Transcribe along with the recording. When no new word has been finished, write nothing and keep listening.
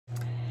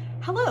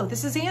Hello,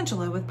 this is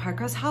Angela with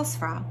Parker's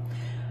Hausfrau.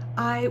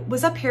 I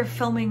was up here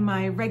filming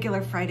my regular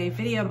Friday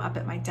video. I'm up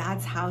at my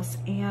dad's house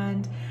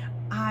and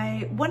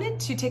I wanted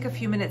to take a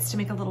few minutes to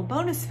make a little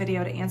bonus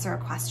video to answer a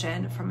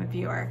question from a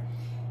viewer.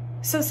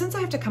 So since I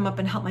have to come up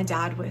and help my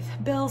dad with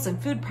bills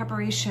and food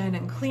preparation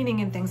and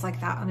cleaning and things like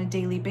that on a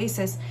daily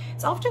basis,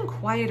 it's often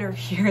quieter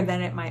here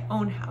than at my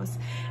own house.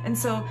 And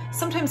so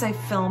sometimes I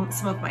film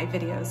some of my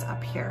videos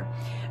up here.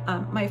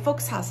 My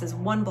folks' house is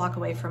 1 block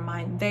away from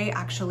mine. They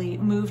actually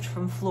moved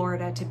from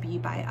Florida to be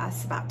by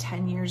us about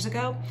 10 years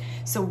ago.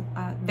 So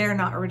they're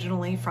not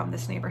originally from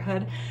this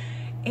neighborhood.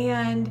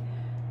 And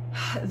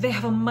they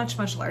have a much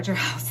larger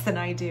house than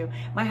I do.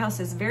 My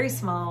house is very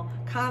small,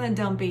 kind of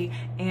dumpy,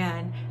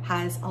 and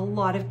has a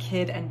lot of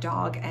kid and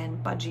dog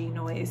and budgie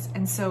noise.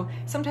 And so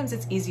sometimes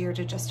it's easier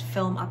to just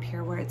film up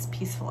here where it's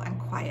peaceful and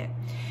quiet.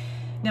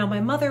 Now, my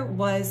mother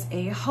was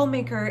a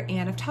homemaker,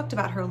 and I've talked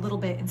about her a little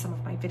bit in some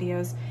of my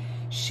videos.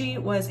 She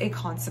was a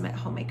consummate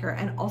homemaker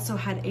and also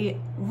had a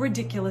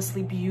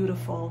ridiculously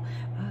beautiful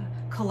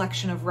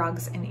collection of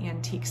rugs and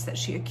antiques that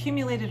she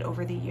accumulated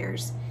over the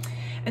years.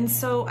 And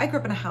so I grew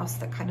up in a house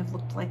that kind of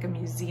looked like a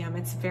museum.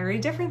 It's very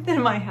different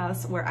than my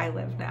house where I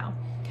live now.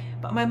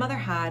 But my mother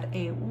had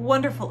a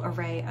wonderful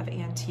array of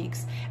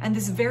antiques, and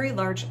this very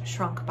large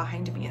shrunk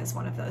behind me is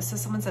one of those. So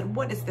someone said,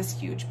 "What is this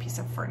huge piece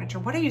of furniture?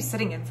 What are you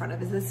sitting in front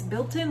of? Is this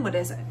built in? What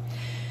is it?"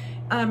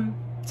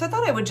 So I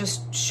thought I would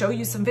just show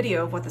you some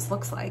video of what this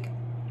looks like.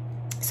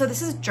 So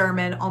this is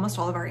German. Almost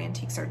all of our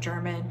antiques are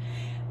German.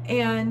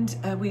 And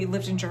we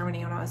lived in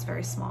Germany when I was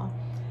very small.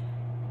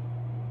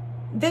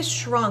 This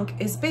shrunk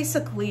is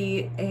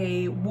basically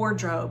a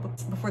wardrobe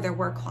before there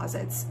were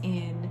closets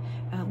in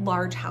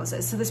large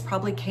houses. So this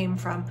probably came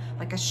from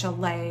like a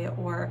chalet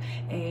or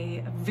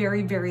a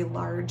very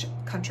large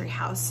country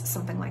house,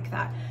 something like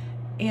that.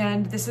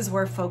 And this is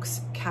where folks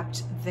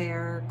kept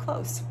their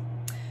clothes.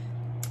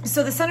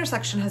 So the center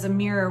section has a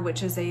mirror,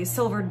 which is a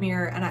silvered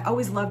mirror, and I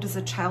always loved as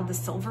a child the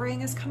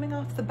silvering is coming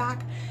off the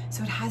back,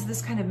 so it has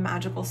this kind of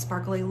magical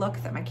sparkly look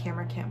that my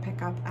camera can't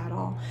pick up at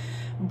all.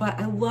 But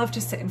I love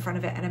to sit in front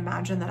of it and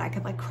imagine that I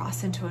could like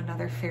cross into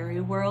another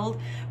fairy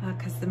world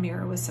because the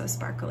mirror was so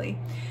sparkly.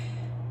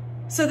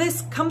 So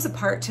this comes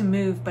apart to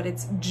move, but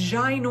it's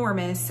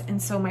ginormous, and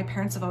so my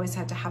parents have always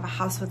had to have a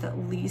house with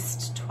at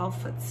least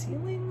 12-foot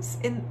ceilings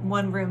in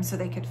one room so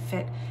they could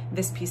fit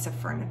this piece of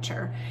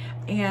furniture.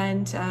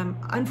 And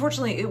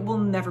unfortunately, it will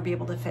never be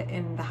able to fit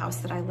in the house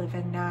that I live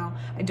in now.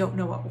 I don't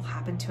know what will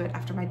happen to it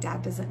after my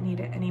dad doesn't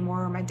need it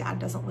anymore or my dad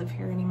doesn't live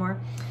here anymore.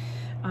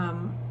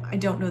 I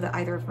don't know that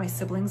either of my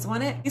siblings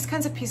want it. These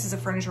kinds of pieces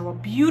of furniture, while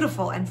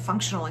beautiful and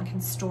functional and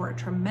can store a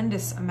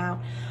tremendous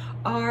amount,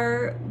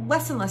 are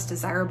less and less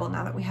desirable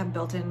now that we have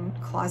built-in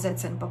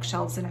closets and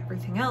bookshelves and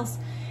everything else.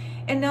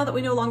 And now that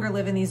we no longer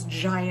live in these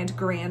giant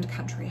grand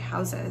country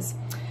houses.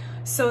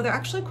 So they're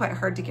actually quite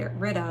hard to get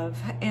rid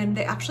of, and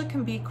they actually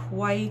can be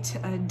quite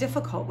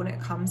difficult when it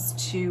comes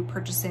to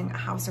purchasing a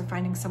house or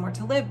finding somewhere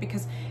to live,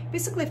 because you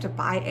basically have to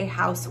buy a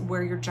house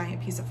where your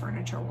giant piece of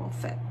furniture will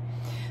fit.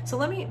 So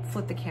let me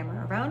flip the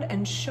camera around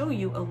and show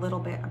you a little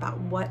bit about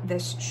what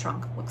this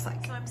shrunk looks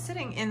like. So I'm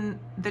sitting in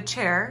the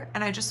chair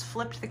and I just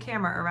flipped the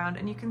camera around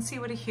and you can see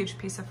what a huge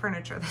piece of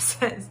furniture this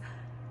is.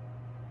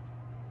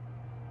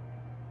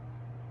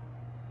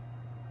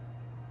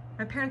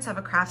 My parents have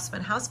a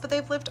craftsman house, but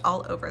they've lived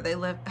all over. They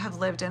have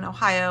lived in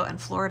Ohio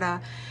and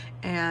Florida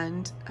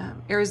and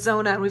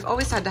Arizona, and we've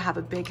always had to have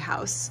a big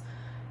house.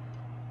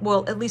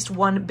 Well, at least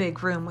one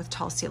big room with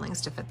tall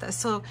ceilings to fit this.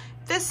 So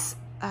this,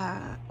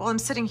 while I'm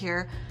sitting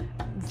here,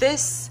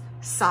 this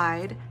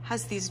side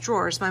has these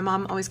drawers. My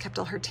mom always kept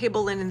all her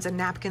table linens and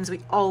napkins.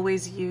 We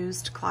always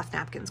used cloth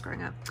napkins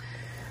growing up.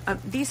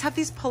 These have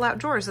these pull-out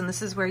drawers, and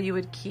this is where you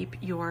would keep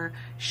your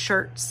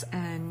shirts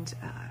and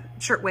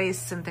shirt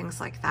waists and things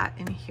like that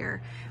in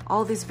here.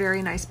 All these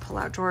very nice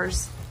pull-out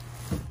drawers.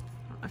 I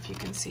don't know if you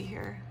can see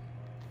here.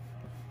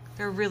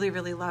 They're really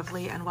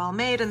lovely and well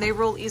made, and they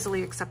roll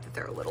easily, except that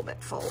they're a little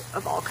bit full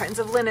of all kinds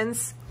of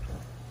linens.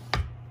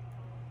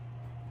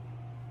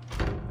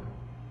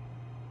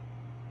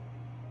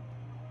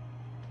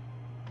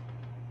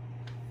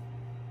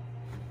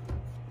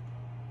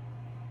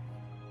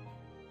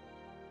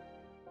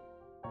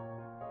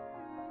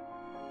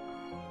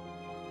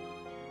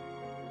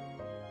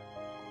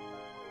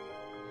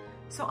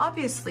 So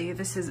obviously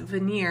this is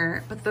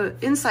veneer, but the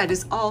inside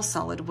is all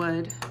solid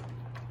wood.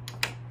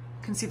 You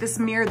can see this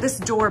mirror, this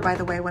door, by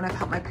the way, when I've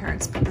helped my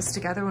parents put this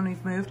together when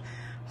we've moved,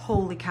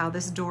 holy cow,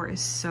 this door is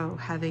so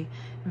heavy,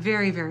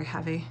 very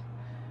heavy.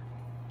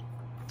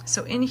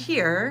 So in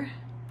here,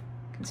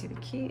 you can see the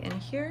key in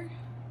here.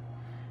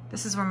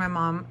 This is where my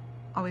mom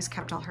always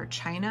kept all her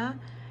china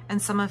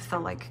and some of the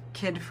like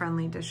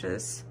kid-friendly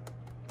dishes.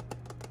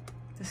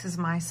 This is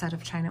my set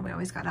of china we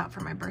always got out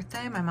for my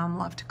birthday. My mom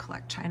loved to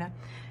collect china.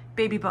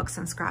 Baby books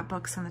and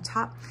scrapbooks on the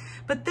top.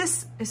 But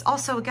this is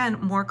also, again,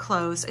 more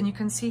clothes. And you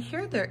can see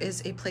here there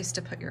is a place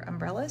to put your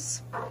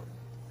umbrellas.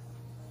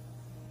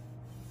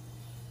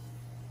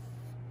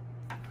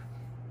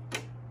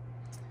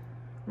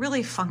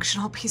 Really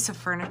functional piece of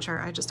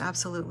furniture. I just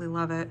absolutely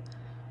love it.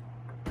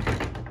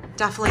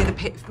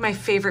 Definitely my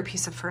favorite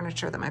piece of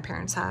furniture that my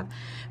parents have.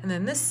 And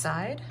then this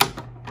side,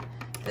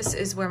 this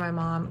is where my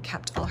mom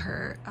kept all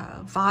her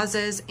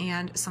vases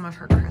and some of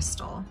her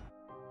crystal.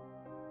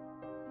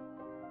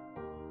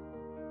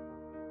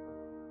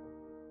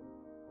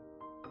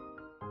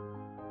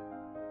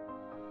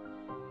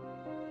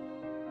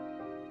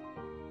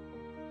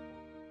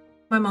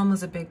 My mom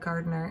was a big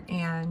gardener,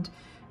 and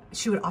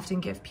she would often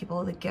give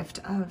people the gift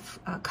of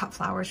cut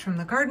flowers from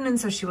the garden, and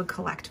so she would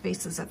collect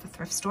vases at the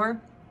thrift store.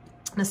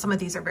 Now, some of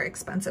these are very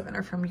expensive and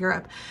are from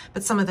Europe,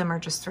 but some of them are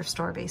just thrift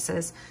store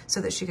vases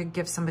so that she could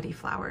give somebody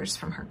flowers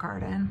from her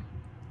garden.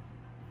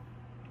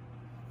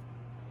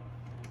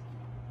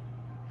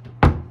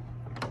 I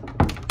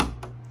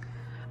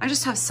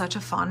just have such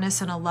a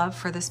fondness and a love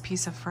for this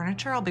piece of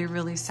furniture. I'll be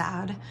really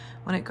sad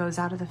when it goes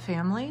out of the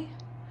family.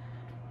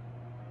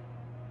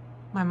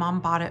 My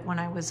mom bought it when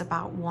I was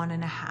about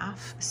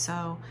 1.5,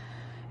 so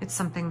it's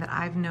something that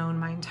I've known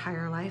my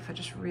entire life. I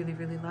just really,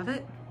 really love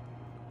it.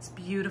 It's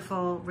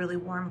beautiful, really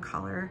warm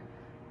color.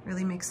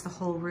 Really makes the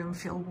whole room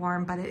feel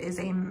warm, but it is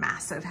a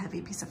massive, heavy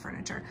piece of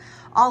furniture.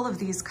 All of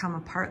these come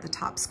apart, the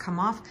tops come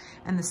off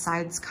and the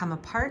sides come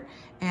apart,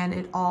 and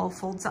it all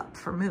folds up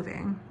for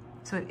moving.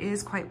 So it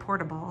is quite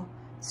portable.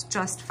 It's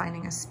just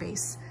finding a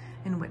space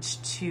in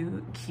which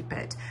to keep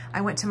it.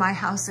 I went to my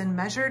house and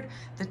measured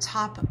the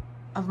top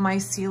of my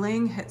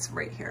ceiling. It's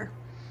right here,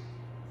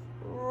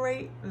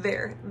 right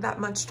there, that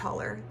much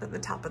taller than the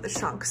top of the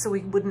shrunk. So we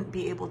wouldn't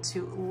be able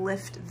to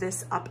lift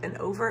this up and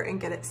over and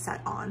get it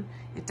set on.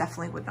 It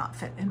definitely would not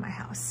fit in my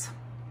house.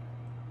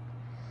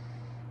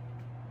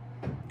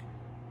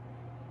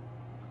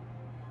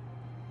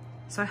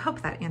 So I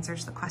hope that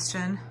answers the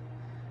question.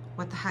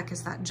 What the heck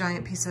is that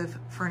giant piece of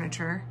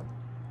furniture?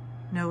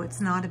 No,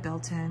 it's not a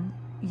built-in.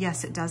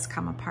 Yes, it does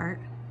come apart.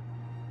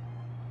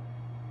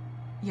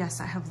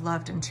 Yes, I have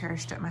loved and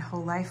cherished it my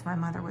whole life. My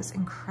mother was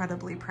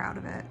incredibly proud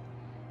of it.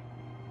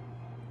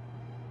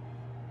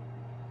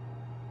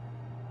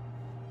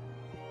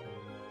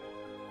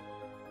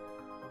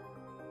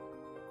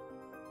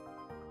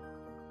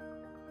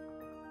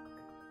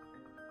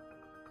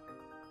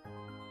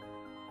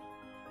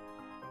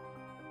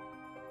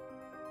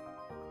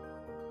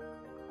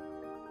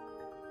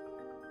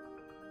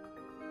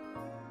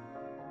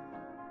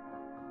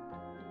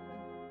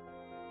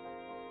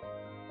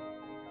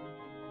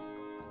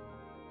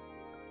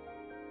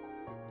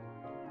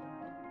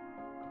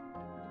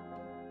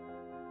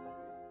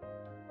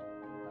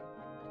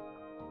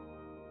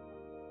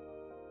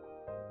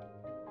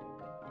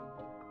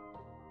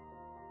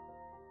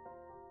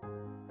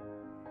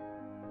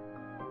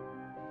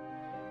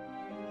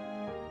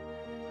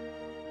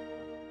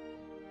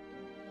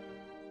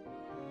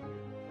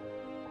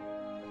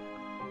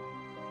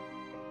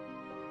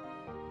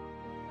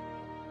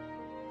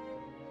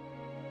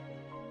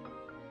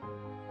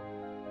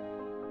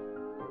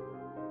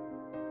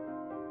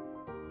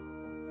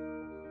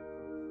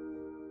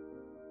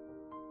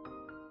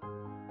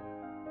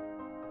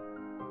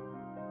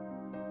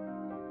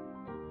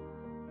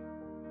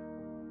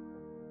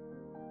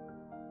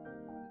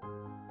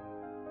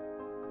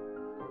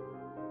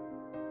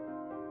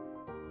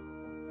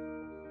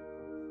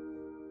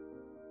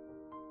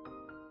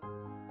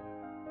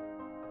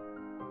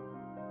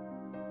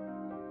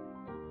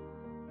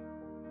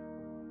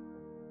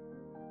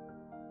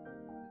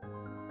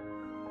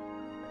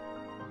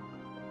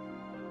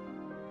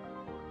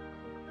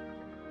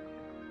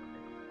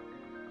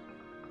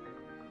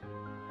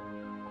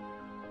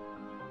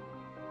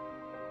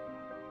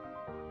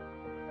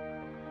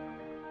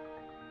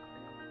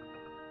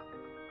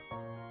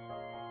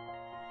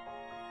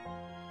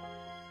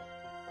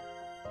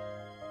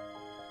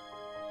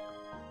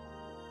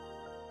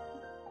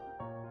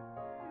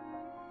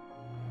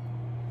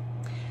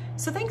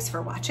 So thanks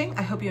for watching.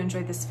 I hope you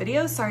enjoyed this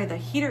video. Sorry, the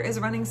heater is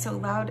running so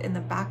loud in the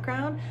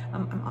background.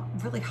 I'm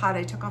really hot.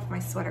 I took off my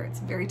sweater. It's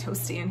very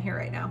toasty in here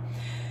right now.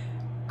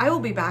 I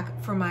will be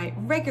back for my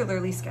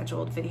regularly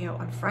scheduled video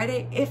on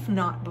Friday, if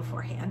not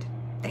beforehand.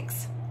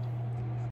 Thanks.